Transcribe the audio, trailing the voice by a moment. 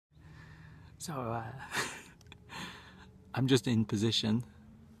So I'm just in position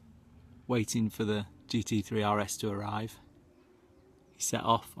waiting for the GT3RS to arrive. He set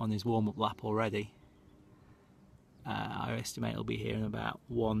off on his warm-up lap already. I estimate he'll be here in about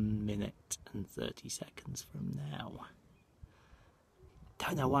 1 minute and 30 seconds from now.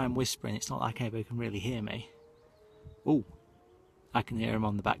 Don't know why I'm whispering, it's not like anybody can really hear me. Oh, I can hear him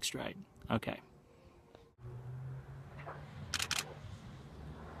on the back straight. Okay.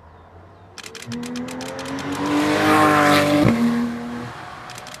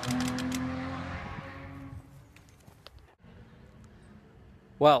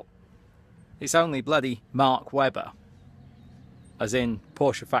 Well, it's only bloody Mark Webber, as in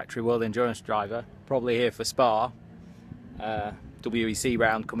Porsche Factory World Endurance Driver, probably here for Spa, WEC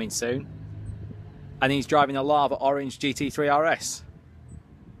round coming soon, and he's driving a lava orange GT3RS.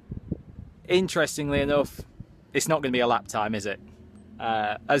 Interestingly enough, it's not going to be a lap time, is it?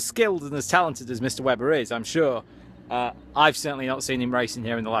 As skilled and as talented as Mr. Webber is, I'm sure, I've certainly not seen him racing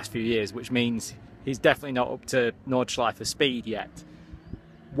here in the last few years, which means he's definitely not up to Nordschleifer speed yet.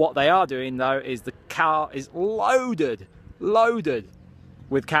 What they are doing though is the car is loaded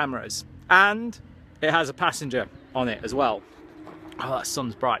with cameras, and it has a passenger on it as well. Oh, that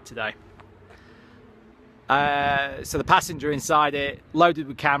sun's bright today. So the passenger inside it, loaded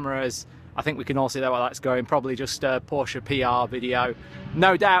with cameras. I think we can all see that while that's going. Probably just a Porsche PR video.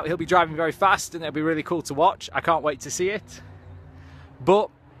 No doubt he'll be driving very fast and it'll be really cool to watch. I can't wait to see it. But,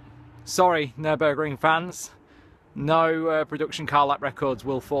 sorry Nürburgring fans, no production car lap records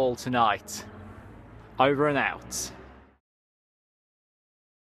will fall tonight. Over and out.